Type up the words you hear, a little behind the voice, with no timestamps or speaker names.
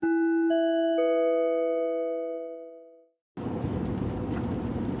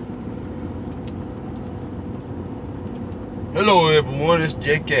Hello everyone, it's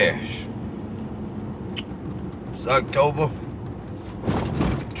J Cash. It's October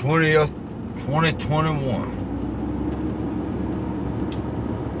 20th,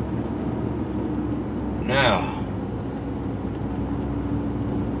 2021. Now,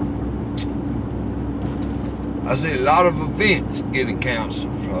 I see a lot of events getting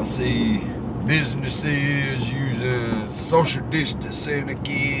canceled. I see businesses using social distancing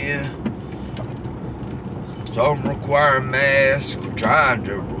again. Some requiring masks, or trying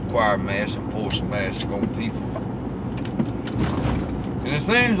to require masks and force masks on people. And it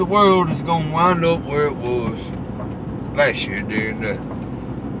seems the world is going to wind up where it was last year during the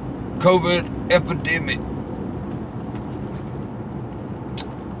COVID epidemic.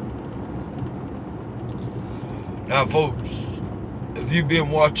 Now folks, if you've been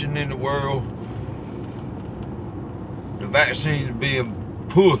watching in the world, the vaccines are being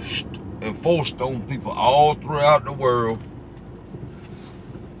pushed and forced on people all throughout the world.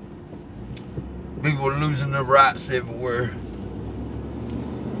 People are losing their rights everywhere.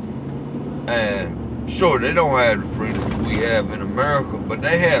 And sure, they don't have the freedoms we have in America, but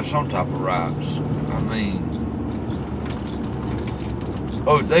they have some type of rights. I mean,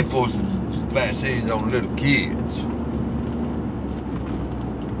 they forcing vaccines on little kids.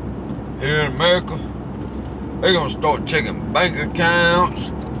 Here in America, they're gonna start checking bank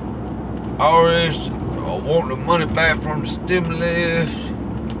accounts, all this, want the money back from the stimulus.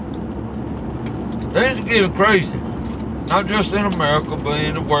 Things are getting crazy. Not just in America, but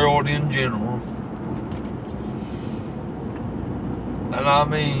in the world in general. And I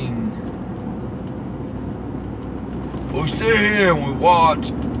mean, we sit here and we watch,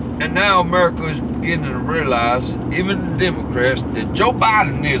 and now America is beginning to realize, even the Democrats, that Joe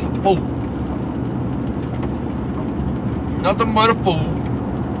Biden is a fool. Nothing but a fool.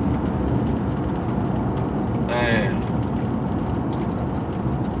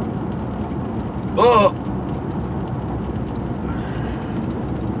 But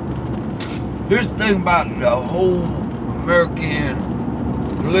here's the thing about the whole American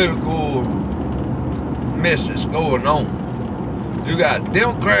political mess that's going on. You got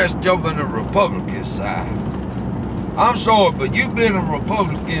Democrats jumping the Republican side. I'm sorry, but you've been a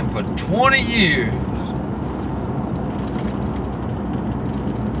Republican for 20 years.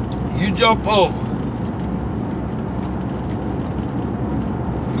 You jump over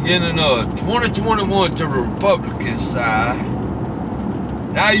beginning of 2021 to the Republican side.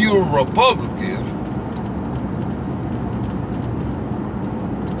 Now you're a Republican.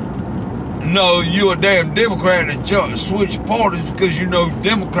 No, you're a damn Democrat and switch parties because you know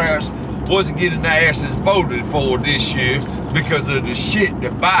Democrats wasn't getting their asses voted for this year because of the shit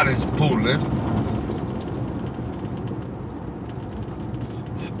that Biden's pulling.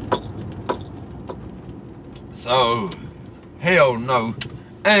 So, hell no.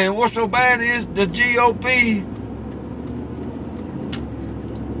 And what's so bad is the GOP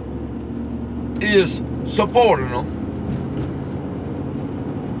is supporting them,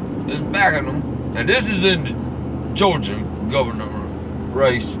 is backing them, and this is in the Georgia governor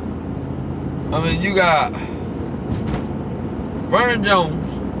race. I mean, you got Bernie Jones,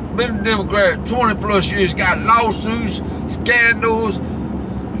 been a Democrat 20 plus years, got lawsuits, scandals,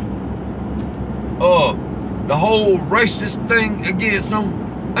 the whole racist thing against them.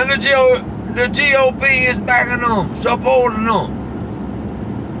 And the GOP is backing them, supporting them.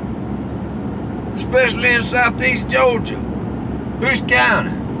 Especially in southeast Georgia. Bush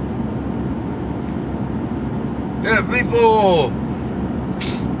County. Yeah, people,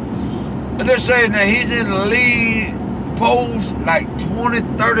 and they're saying that he's in the lead polls like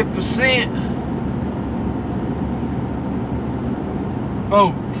 20-30%.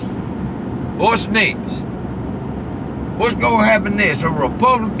 Folks, what's next? What's going to happen next? A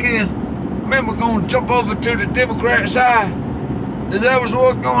Republican, remember, going to jump over to the Democrat side? Is that what's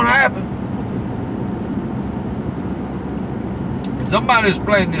going to happen? Somebody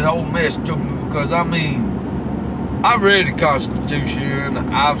explain this whole mess to me, because I mean, I've read the Constitution,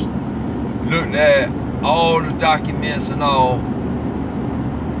 I've looked at all the documents and all,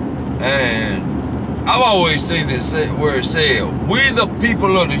 and I've always seen it where it said, we the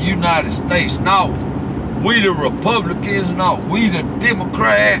people of the United States, not we the Republicans, not we the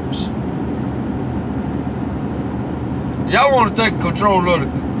Democrats. Y'all want to take control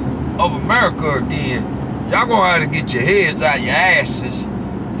of America again, y'all gonna have to get your heads out your asses,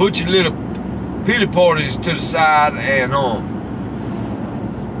 put your little pity parties to the side, and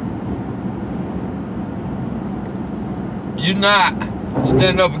you not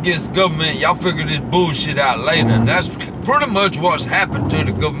stand up against the government. Y'all figure this bullshit out later. And that's pretty much what's happened to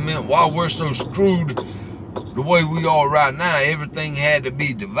the government, why we're so screwed the way we are right now, everything had to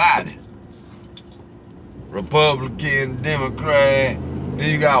be divided. Republican, Democrat, then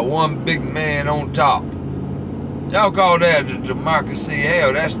you got one big man on top. Y'all call that the democracy?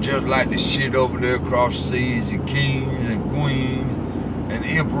 Hell, that's just like the shit over there across the seas, the kings and queens and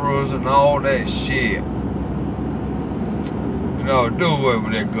emperors and all that shit. You know, do away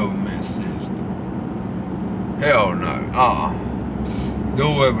with that government system. Hell no. Do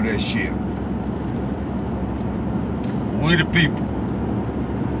away with that shit. We the people.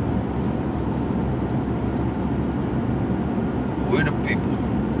 We the people.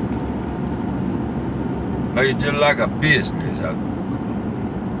 Make it just like a business.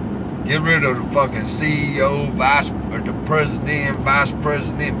 Get rid of the fucking CEO, the president, vice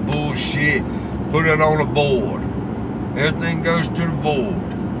president bullshit. Put it on the board. Everything goes to the board.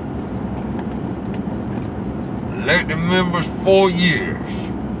 Elect the members 4 years.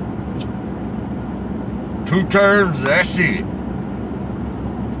 2 terms, that's it.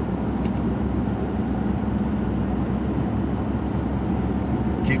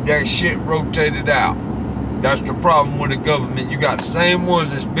 Keep that shit rotated out. That's the problem with the government. You got the same ones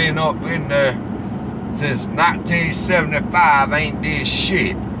that's been up in there since 1975 ain't did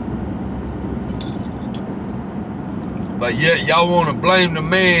shit. But yet y'all want to blame the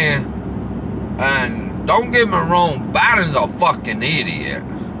man. And don't get me wrong, Biden's a fucking idiot.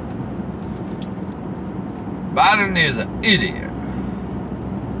 Biden is an idiot.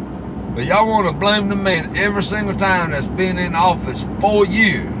 But y'all want to blame the man every single time that's been in office 4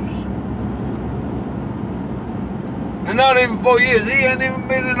 years. And not even 4 years. He ain't even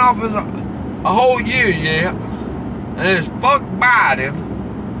been in office a whole year yet. And it's fuck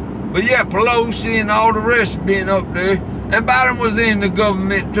Biden. But yeah, Pelosi and all the rest been up there. And Biden was in the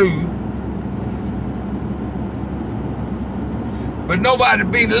government too. But nobody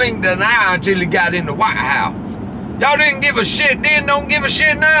been linked an eye until he got in the White House. Y'all didn't give a shit then, don't give a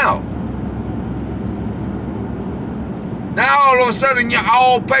shit now. Now all of a sudden you're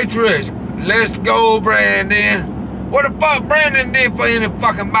all patriots. Let's go, Brandon. What the fuck Brandon did for any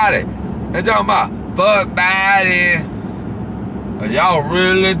fucking body? They're talking about, fuck Biden. Y'all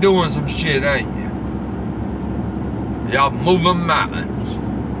really doing some shit, ain't you? Y'all moving mountains.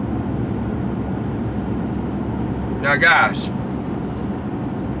 Now guys,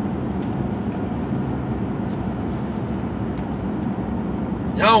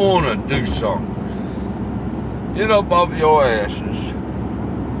 y'all want to do something. Get up off your asses.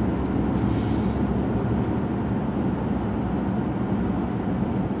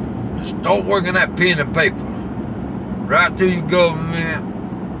 Start working that pen and paper. Write to your government.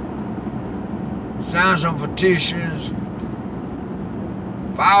 Sign some petitions.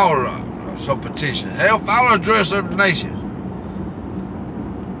 File some petitions. Hell, file an address of the nation.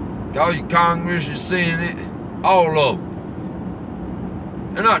 Call your Congress, your Senate, all of them.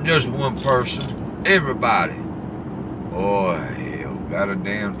 And not just one person. Everybody. Oh, hell, got a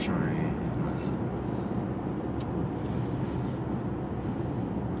damn train.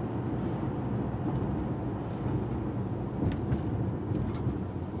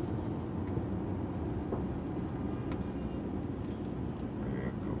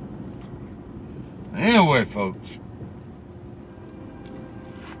 Anyway, folks,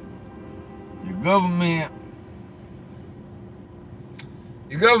 your government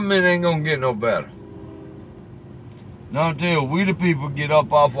ain't gonna get no better. Not until we the people get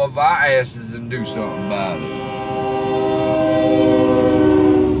up off of our asses and do something about it.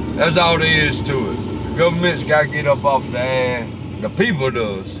 That's all there is to it. The government's gotta get up off the ass. The people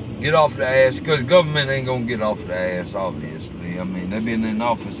does. Get off the ass, because government ain't gonna get off the ass, obviously. I mean, they've been in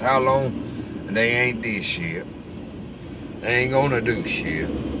office how long? And they ain't did shit. They ain't gonna do shit.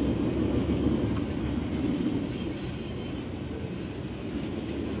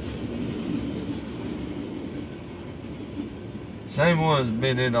 Same ones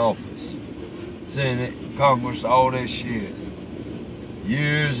been in office. Senate, Congress, all that shit.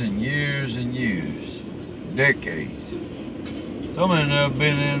 Years and years and years. Decades. Some of them have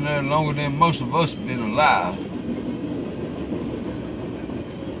been in there longer than most of us been alive.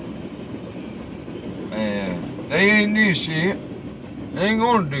 And they ain't this shit. They ain't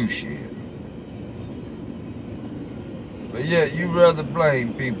gonna do shit. But yet you rather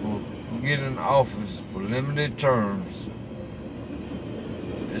blame people who get in office for limited terms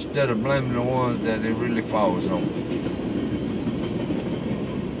instead of blaming the ones that it really falls on.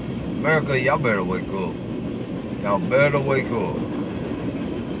 America, y'all better wake up. Y'all better wake up.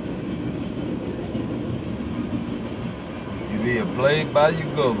 You being played by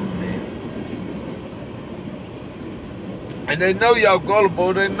your government. And they know y'all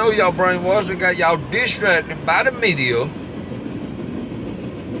gullible, they know y'all brainwashed, they got y'all distracted by the media.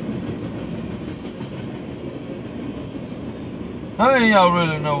 How many of y'all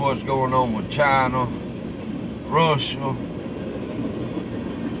really know what's going on with China, Russia,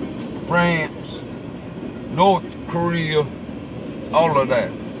 France, North Korea, all of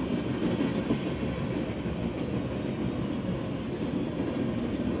that?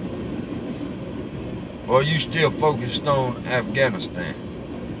 Or are you still focused on Afghanistan?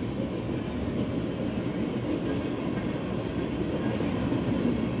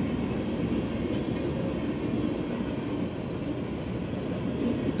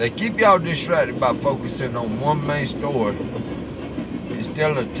 They keep y'all distracted by focusing on one main story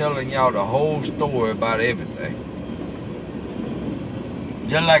instead of telling y'all the whole story about everything.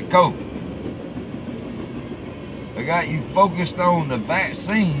 Just like COVID. They got you focused on the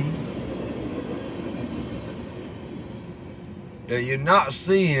vaccine that you're not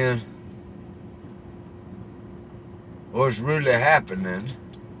seeing what's really happening.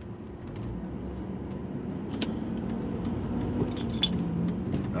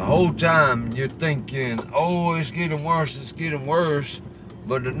 The whole time you're thinking, oh, it's getting worse,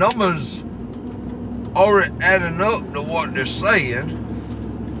 but the numbers already adding up to what they're saying.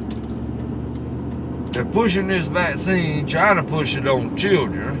 They're pushing this vaccine, trying to push it on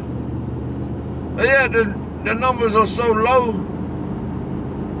children. But yeah, the numbers are so low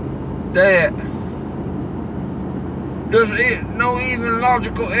that there's no even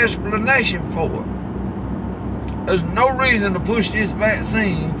logical explanation for it. There's no reason to push this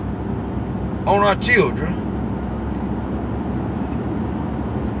vaccine on our children.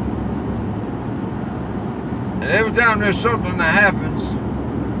 And every time there's something that happens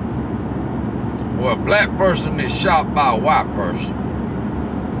where a black person is shot by a white person,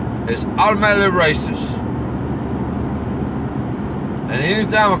 it's automatically racist. And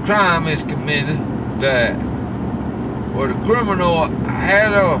anytime a crime is committed that where the criminal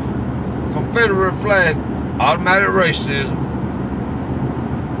had a Confederate flag, automatic racism.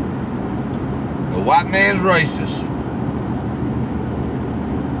 The white man's racist.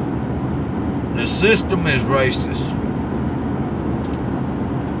 The system is racist.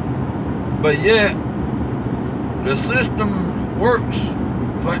 But yet, the system works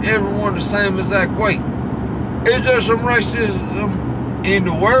for everyone the same exact way. Is there some racism in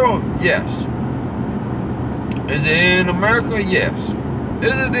the world? Yes. Is it in America? Yes.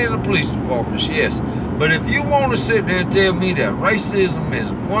 Is it in the police departments? Yes. But if you want to sit there and tell me that racism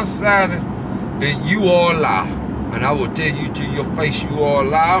is one-sided, then you are a liar. And I will tell you to your face, you are a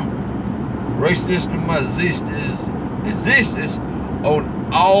liar. Racism exists on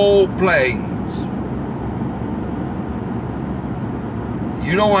all planes.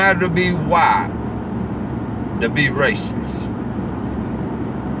 You don't have to be white to be racist.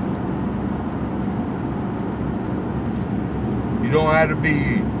 You don't have to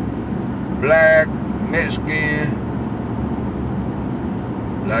be black, Mexican,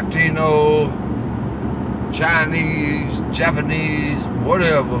 Latino, Chinese, Japanese,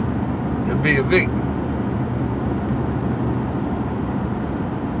 whatever, to be a victim.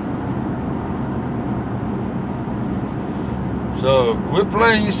 So quit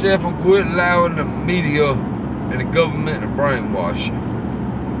playing yourself and quit allowing the media and the government to brainwash you.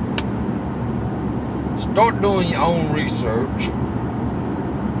 Start doing your own research.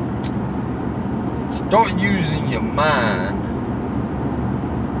 Start using your mind.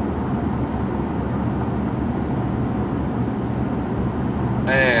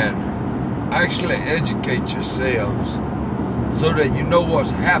 And actually educate yourselves so that you know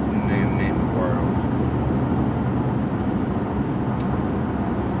what's happening in the world.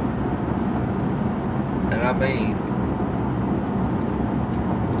 And I mean,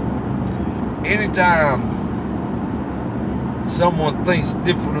 anytime someone thinks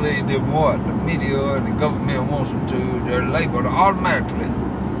differently than what the media and the government wants them to, they're labeled automatically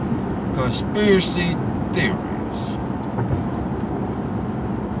conspiracy theories.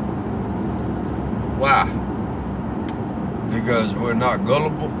 Why? Because we're not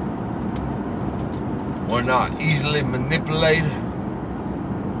gullible. We're not easily manipulated.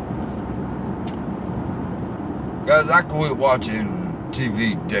 Guys, I quit watching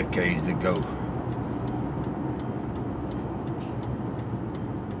TV decades ago.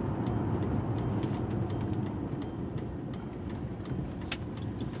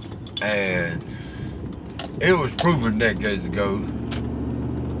 And it was proven decades ago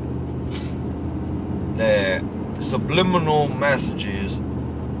that subliminal messages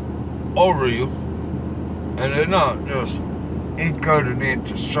are real, and they're not just encoded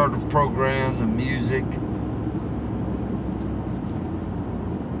into certain programs and music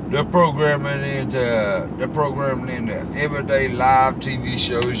They're programming into everyday live TV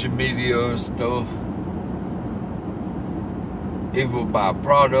shows, your media and stuff. Either by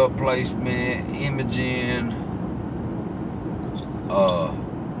product placement, imaging,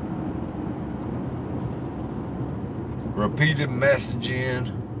 repeated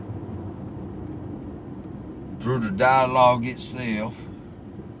messaging through the dialogue itself,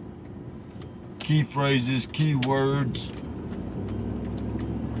 key phrases, keywords.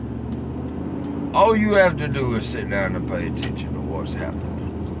 All you have to do is sit down and pay attention to what's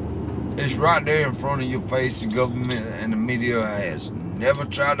happening. It's right there in front of your face. The government and the media has never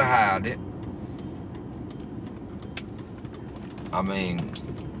tried to hide it. I mean,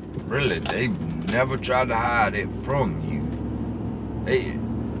 really, they've never tried to hide it from you. They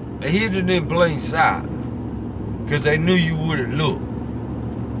hid it in plain sight because they knew you wouldn't look.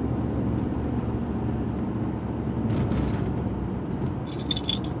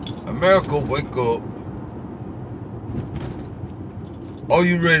 America, wake up. Are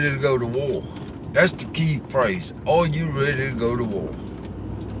you ready to go to war? That's the key phrase. Are you ready to go to war?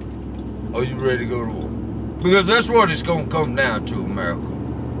 Are you ready to go to war? Because that's what it's going to come down to, America.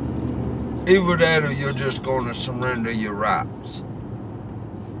 Either that or you're just going to surrender your rights.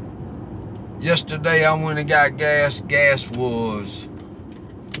 Yesterday I went and got gas. Gas was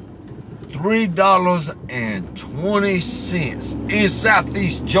 $3.20 in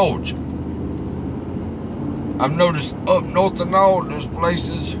Southeast Georgia. I've noticed up north and all, there's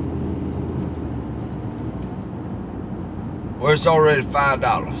places where it's already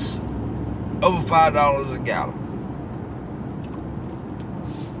 $5. Over $5 a gallon.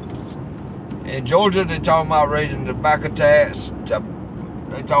 In Georgia, they talking about raising the tobacco tax.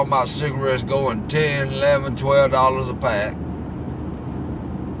 They talking about cigarettes going $10, $11, $12 a pack.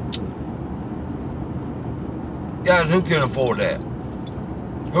 Guys, who can afford that?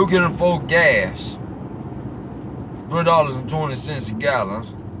 Who can afford gas? $3.20 a gallon.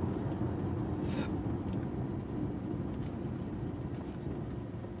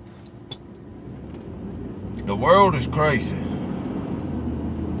 The world is crazy.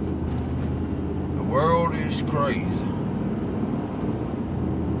 The world is crazy.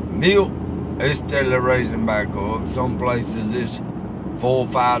 Milk is steadily raising back up. Some places it's $4 or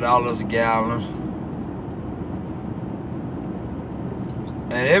 $5 a gallon.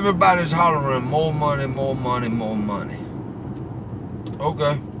 And everybody's hollering more money, more money, more money.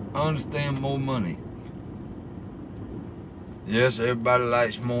 Okay, I understand more money. Yes, everybody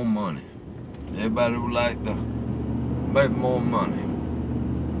likes more money. Everybody would like to make more money.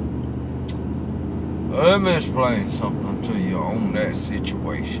 Let me explain something to you on that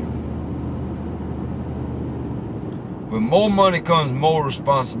situation. With more money comes more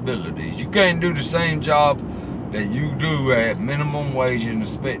responsibilities. You can't do the same job that you do at minimum wage and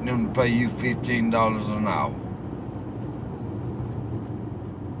expect them to pay you $15 an hour.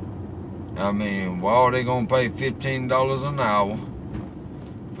 I mean, why are they gonna pay $15 an hour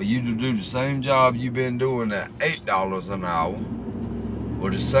for you to do the same job you've been doing at $8 an hour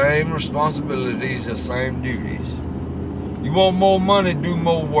with the same responsibilities, the same duties? You want more money, do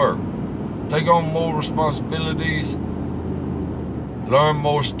more work. Take on more responsibilities, learn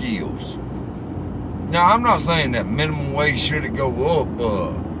more skills. Now, I'm not saying that minimum wage should go up,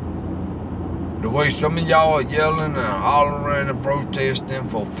 the way some of y'all are yelling and hollering and protesting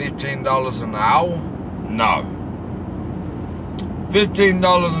for $15 an hour, no.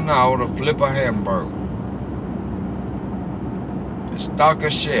 $15 an hour to flip a hamburger, stock a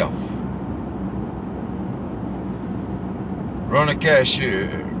shelf, run a cash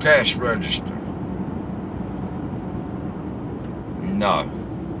register. No.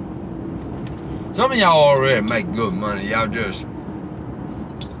 Some of y'all already make good money. Y'all just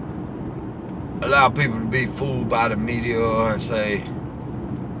allow people to be fooled by the media and say,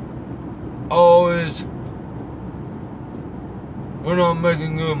 oh, we're not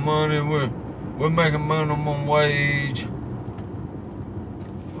making good money, we're making minimum wage.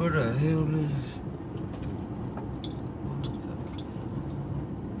 What the hell is this?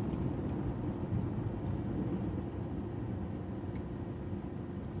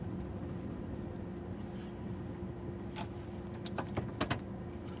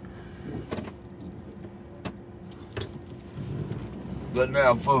 But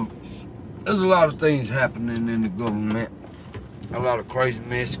now, folks, there's a lot of things happening in the government. A lot of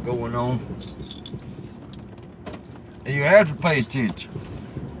craziness going on. And you have to pay attention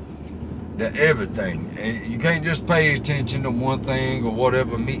to everything. And you can't just pay attention to one thing or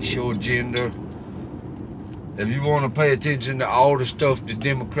whatever meets your agenda. If you want to pay attention to all the stuff the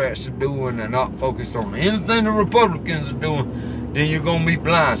Democrats are doing and not focus on anything the Republicans are doing, then you're going to be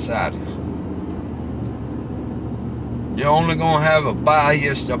blindsided. You're only going to have a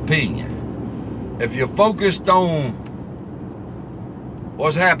biased opinion. If you're focused on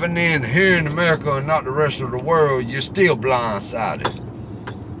what's happening here in America and not the rest of the world, you're still blindsided.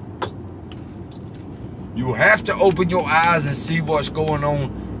 You have to open your eyes and see what's going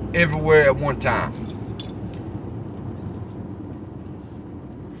on everywhere at one time.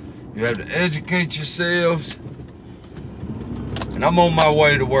 You have to educate yourselves. And I'm on my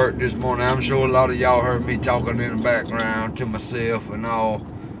way to work this morning. I'm sure a lot of y'all heard me talking in the background to myself and all,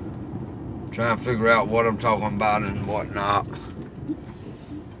 trying to figure out what I'm talking about and whatnot.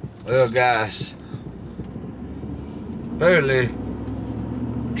 Well, guys, apparently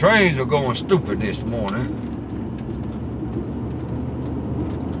trains are going stupid this morning.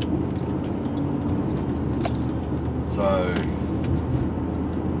 So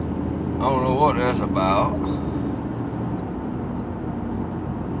I don't know what that's about.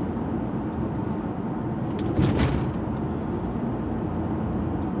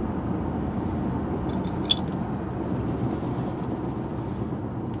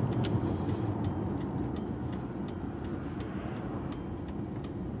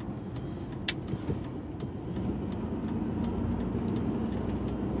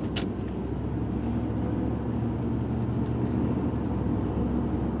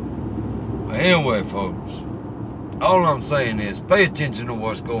 Anyway, folks, all I'm saying is pay attention to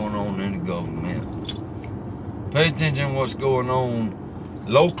what's going on in the government. Pay attention to what's going on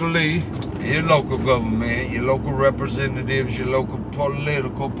locally, your local government, your local representatives, your local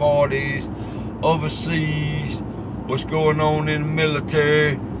political parties, overseas, what's going on in the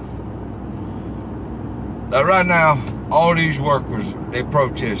military. Like right now, all these workers, they're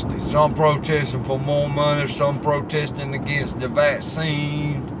protesting. Some protesting for more money, some protesting against the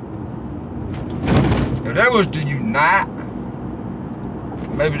vaccine. If they was to unite,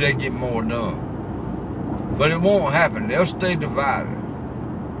 maybe they get more done. But it won't happen. They'll stay divided.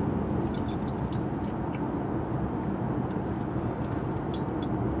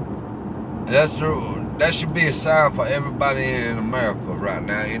 That's true. That should be a sign for everybody in America right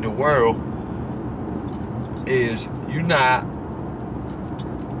now, in the world, is unite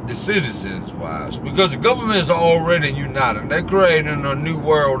the citizens wise. Because the government is already united. They're creating a new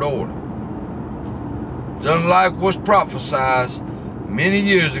world order. Just like was prophesied many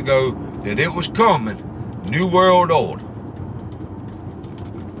years ago that it was coming, New World Order.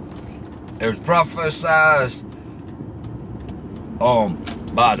 It was prophesied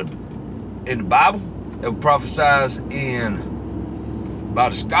in the Bible. It was prophesied by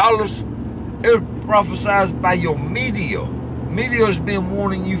the scholars. It was prophesied by your media. Media has been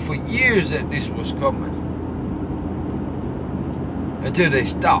warning you for years that this was coming, until they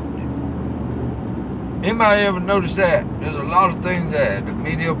stopped. Anybody ever notice that? There's a lot of things that the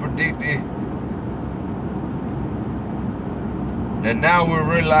media predicted that now we're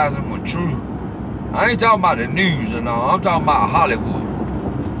realizing were true. I ain't talking about the news and all. I'm talking about Hollywood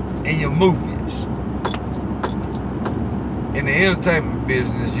and your movies. In the entertainment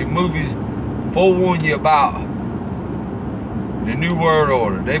business, your movies forewarn you about the New World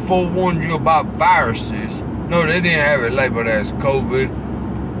Order. They forewarned you about viruses. No, they didn't have it labeled as COVID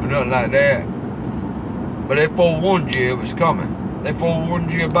or nothing like that. But they forewarned you it was coming. They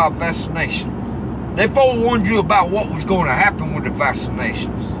forewarned you about vaccination. They forewarned you about what was going to happen with the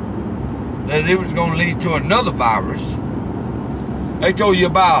vaccinations. That it was going to lead to another virus. They told you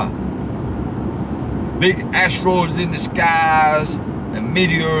about big asteroids in the skies and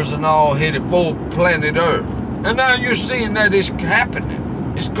meteors and all headed for planet Earth. And now you're seeing that it's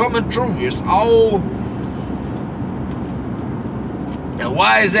happening. It's coming true. It's all... And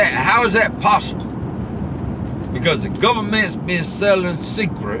why is that? How is that possible? Because the government's been selling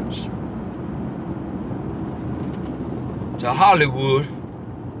secrets to Hollywood,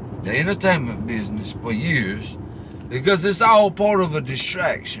 the entertainment business, for years, because it's all part of a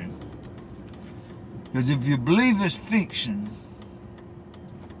distraction. Because if you believe it's fiction,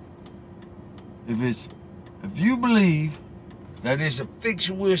 if you believe that it's a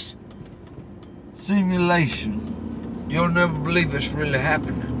fictitious simulation, you'll never believe it's really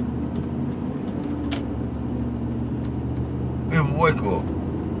happening. People, wake up.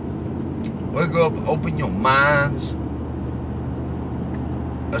 Wake up, open your minds.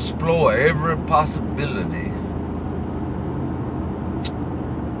 Explore every possibility.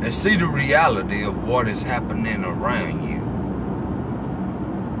 And see the reality of what is happening around you.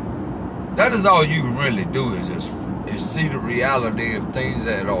 That is all you can really do, is see the reality of things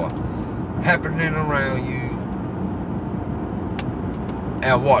that are happening around you.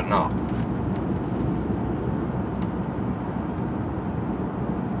 and whatnot.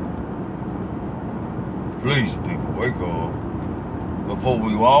 Please, people, wake up before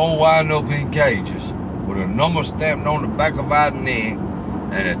we all wind up in cages with a number stamped on the back of our neck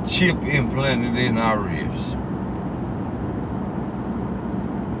and a chip implanted in our ribs.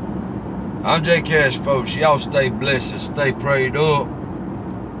 I'm J Cash, folks. Y'all stay blessed and stay prayed up.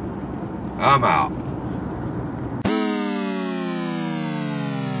 I'm out.